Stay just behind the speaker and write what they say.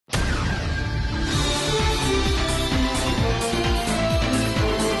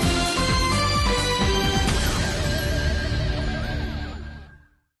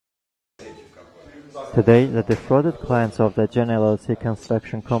Today, the defrauded clients of the Gen LLC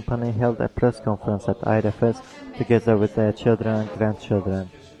Construction Company held a press conference at IRFS together with their children and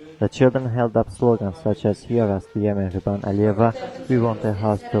grandchildren. The children held up slogans such as "Here us dear Mehriban Aliyeva, we want a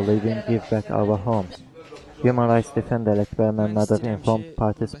house to live in, give back our homes." Human rights defender Alakbar Mammadov informed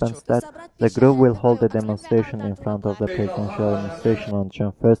participants that the group will hold a demonstration in front of the presidential administration on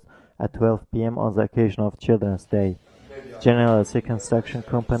June 1st at 12 p.m. on the occasion of Children's Day. Gen LLC Construction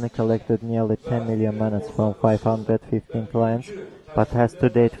Company collected nearly 10 million manats from 515 clients, but has to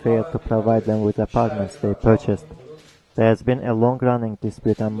date failed to provide them with apartments they purchased. There has been a long-running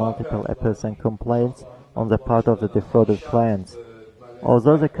dispute and multiple appeals and complaints on the part of the defrauded clients.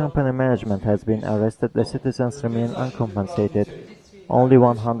 Although the company management has been arrested, the citizens remain uncompensated. Only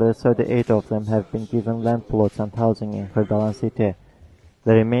 138 of them have been given land plots and housing in Khirdalan city.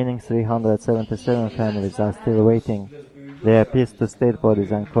 The remaining 377 families are still waiting. Their appeals to state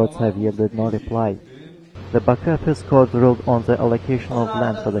bodies and courts have yielded no reply. The Baku Appeals Court ruled on the allocation of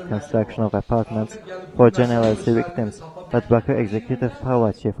land for the construction of apartments for Gen LLC victims, but Baku Executive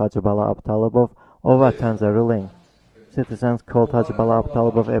Power Chief Hajibala Abtalibov overturned the ruling. Citizens called Hajibala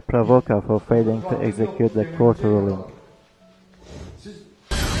Abtalibov a provoker for failing to execute the court ruling.